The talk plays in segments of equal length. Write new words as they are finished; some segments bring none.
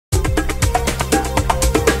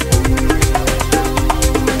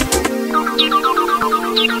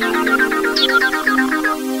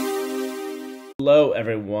Hello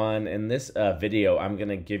everyone. In this video, I'm going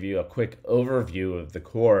to give you a quick overview of the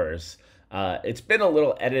course. It's been a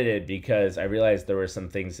little edited because I realized there were some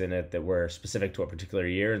things in it that were specific to a particular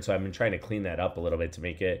year, and so I've been trying to clean that up a little bit to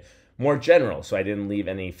make it more general, so I didn't leave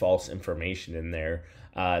any false information in there.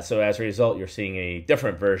 So as a result, you're seeing a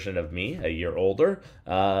different version of me, a year older,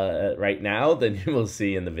 right now than you will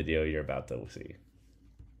see in the video you're about to see.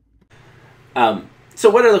 So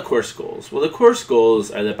what are the course goals? Well, the course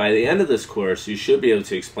goals are that by the end of this course, you should be able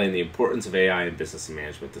to explain the importance of AI in business and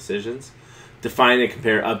management decisions, define and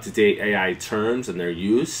compare up-to-date AI terms and their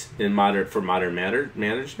use in modern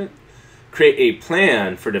management, create a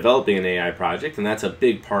plan for developing an AI project, and that's a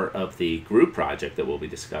big part of the group project that we'll be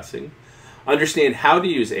discussing, understand how to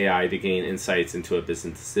use AI to gain insights into a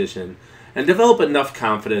business decision, and develop enough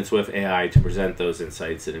confidence with AI to present those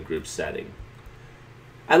insights in a group setting.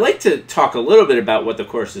 I'd like to talk a little bit about what the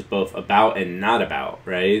course is both about and not about,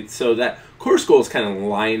 right? So that course goals kind of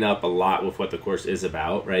line up a lot with what the course is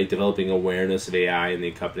about, right? Developing awareness of AI and the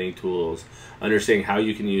accompanying tools, understanding how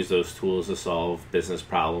you can use those tools to solve business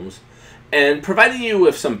problems, and providing you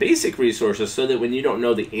with some basic resources so that when you don't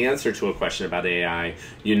know the answer to a question about AI,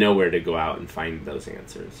 you know where to go out and find those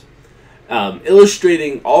answers.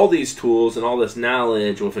 Illustrating all these tools and all this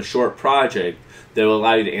knowledge with a short project that will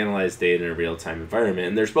allow you to analyze data in a real-time environment.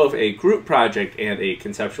 And there's both a group project and a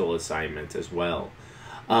conceptual assignment as well.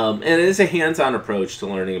 And it is a hands-on approach to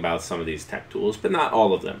learning about some of these tech tools, but not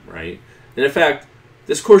all of them, right? And in fact,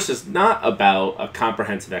 this course is not about a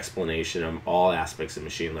comprehensive explanation of all aspects of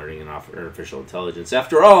machine learning and artificial intelligence.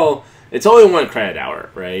 After all, it's only 1 credit hour,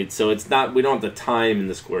 right? So it's not, we don't have the time in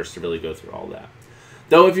this course to really go through all that.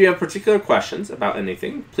 Though if you have particular questions about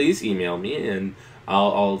anything, please email me and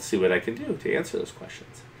I'll see what I can do to answer those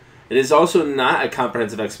questions. It is also not a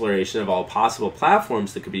comprehensive exploration of all possible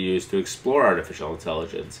platforms that could be used to explore artificial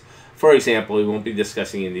intelligence. For example, we won't be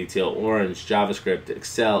discussing in detail Orange, JavaScript,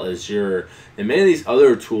 Excel, Azure, and many of these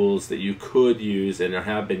other tools that you could use and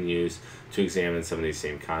have been used to examine some of these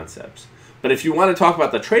same concepts. But if you want to talk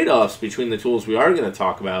about the trade-offs between the tools we are going to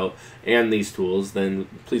talk about and these tools, then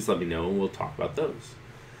please let me know and we'll talk about those.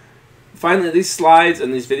 Finally, these slides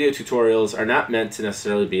and these video tutorials are not meant to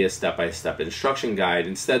necessarily be a step-by-step instruction guide.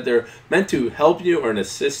 Instead, they're meant to help you or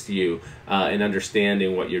assist you in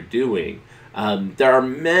understanding what you're doing. There are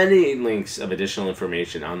many links of additional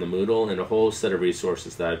information on the Moodle and a whole set of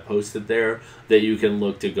resources that I've posted there that you can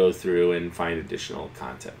look to go through and find additional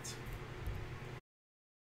content.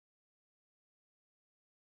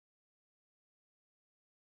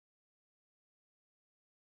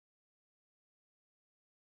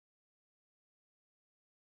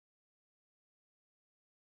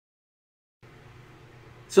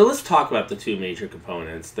 So let's talk about the two major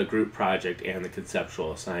components, the group project and the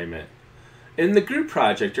conceptual assignment. In the group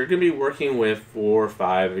project, you're going to be working with 4 or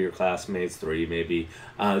 5 of your classmates, 3 maybe,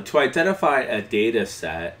 to identify a data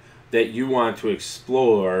set that you want to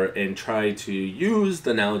explore and try to use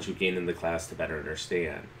the knowledge you gained in the class to better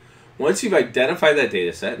understand. Once you've identified that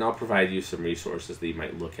data set, and I'll provide you some resources that you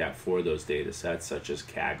might look at for those data sets, such as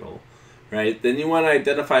Kaggle, right? Then you want to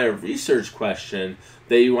identify a research question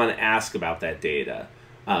that you want to ask about that data.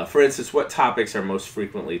 For instance, what topics are most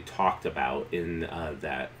frequently talked about in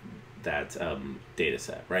that data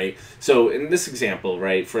set, right? So in this example,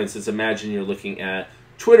 right, for instance, imagine you're looking at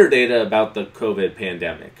Twitter data about the COVID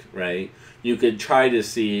pandemic, right? You could try to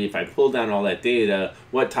see, if I pull down all that data,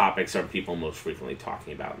 what topics are people most frequently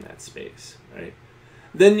talking about in that space, right?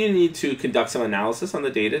 Then you need to conduct some analysis on the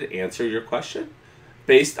data to answer your question.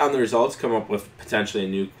 Based on the results, come up with potentially a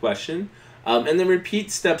new question, and then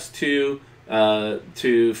repeat steps 2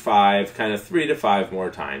 to 5, kind of 3 to 5 more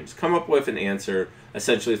times. Come up with an answer,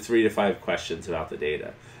 essentially 3 to 5 questions about the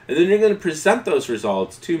data. And then you're going to present those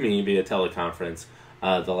results to me via teleconference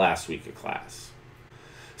the last week of class.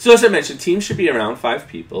 So as I mentioned, teams should be around 5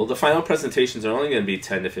 people. The final presentations are only going to be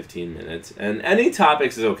 10 to 15 minutes. And any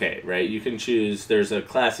topics is okay, right? You can choose, there's a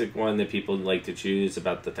classic one that people like to choose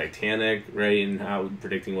about the Titanic, right? And how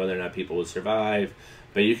predicting whether or not people will survive.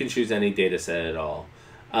 But you can choose any data set at all.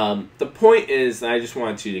 The point is, I just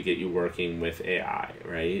want you to get you working with AI,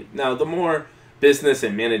 right? Now, the more business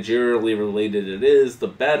and managerially related it is, the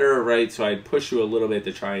better, right? So I'd push you a little bit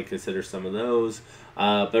to try and consider some of those.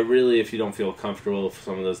 But really, if you don't feel comfortable with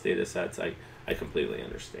some of those data sets, I completely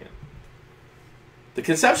understand. The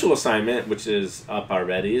conceptual assignment, which is up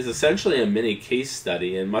already, is essentially a mini case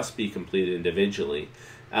study and must be completed individually.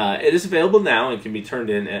 It is available now and can be turned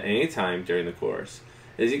in at any time during the course.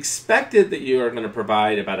 It is expected that you are going to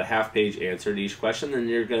provide about a half-page answer to each question, and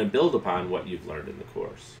you're going to build upon what you've learned in the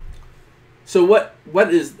course. So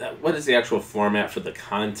what is the actual format for the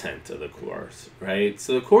content of the course, right?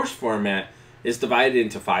 So the course format is divided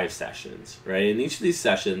into 5 sessions, right? And each of these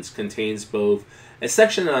sessions contains both a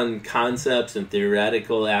section on concepts and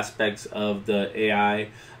theoretical aspects of the AI,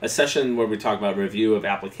 a session where we talk about review of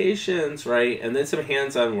applications, right? And then some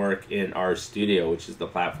hands-on work in RStudio, which is the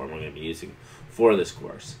platform we're going to be using for this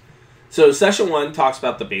course. So session 1 talks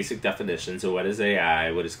about the basic definitions of what is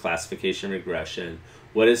AI, what is classification regression,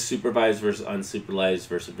 what is supervised versus unsupervised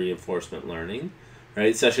versus reinforcement learning.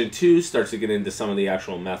 Right? Session 2 starts to get into some of the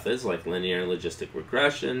actual methods like linear and logistic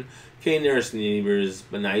regression, k-nearest neighbors,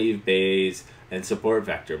 naive Bayes, and support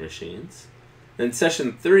vector machines. Then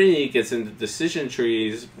session 3 gets into decision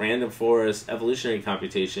trees, random forests, evolutionary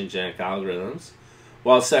computation, genetic algorithms.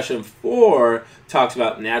 While session 4 talks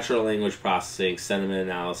about natural language processing, sentiment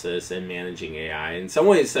analysis, and managing AI. In some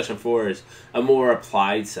ways, session 4 is a more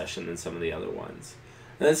applied session than some of the other ones.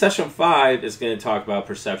 And then session 5 is going to talk about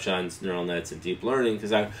perceptions, neural nets, and deep learning,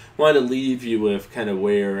 because I want to leave you with kind of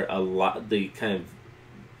where the kind of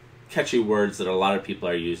catchy words that a lot of people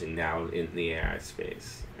are using now in the AI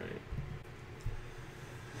space. Right?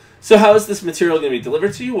 So how is this material going to be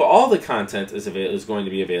delivered to you? Well, all the content is going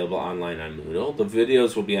to be available online on Moodle. The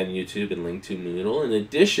videos will be on YouTube and linked to Moodle. In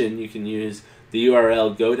addition, you can use the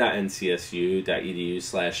URL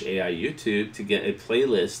go.ncsu.edu/AI YouTube to get a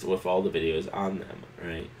playlist with all the videos on them,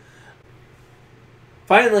 right?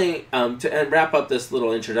 Finally, to wrap up this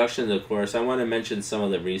little introduction to the course, I want to mention some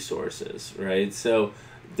of the resources, right? So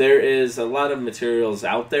there is a lot of materials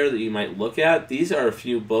out there that you might look at. These are a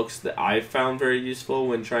few books that I've found very useful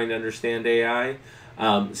when trying to understand AI.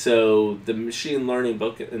 So the machine learning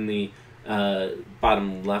book in the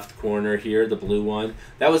bottom left corner here, the blue one,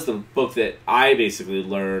 that was the book that I basically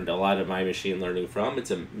learned a lot of my machine learning from.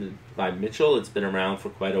 It's by Mitchell. It's been around for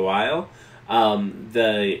quite a while.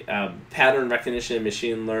 The pattern recognition and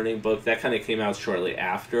machine learning book, that kind of came out shortly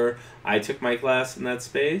after I took my class in that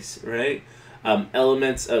space, right?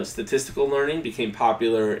 Elements of statistical learning became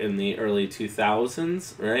popular in the early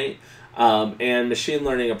 2000s, right? And machine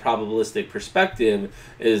learning, a probabilistic perspective,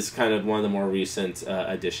 is kind of one of the more recent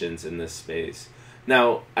additions in this space.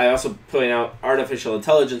 Now, I also point out artificial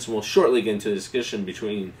intelligence, and we'll shortly get into a discussion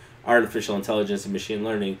between artificial intelligence and machine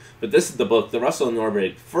learning, but this is the book, the Russell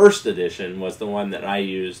Norberg first edition was the one that I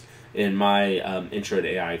used in my intro to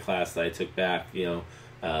AI class that I took back,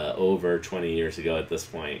 over 20 years ago at this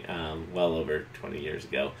point, well over 20 years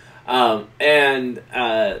ago. And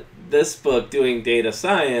this book, Doing Data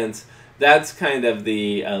Science, that's kind of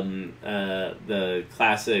the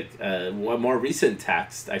classic, more recent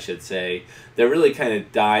text, I should say, that really kind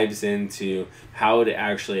of dives into how to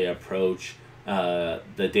actually approach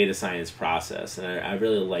the data science process. And I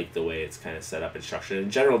really like the way it's kind of set up and structured.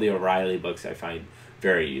 In general, the O'Reilly books I find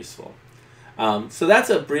very useful. So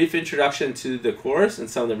that's a brief introduction to the course and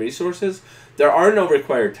some of the resources. There are no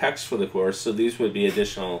required texts for the course, so these would be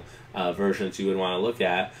additional versions you would want to look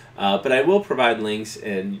at. But I will provide links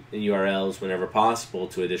and URLs whenever possible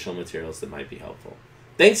to additional materials that might be helpful.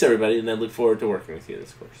 Thanks, everybody, and I look forward to working with you in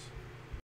this course.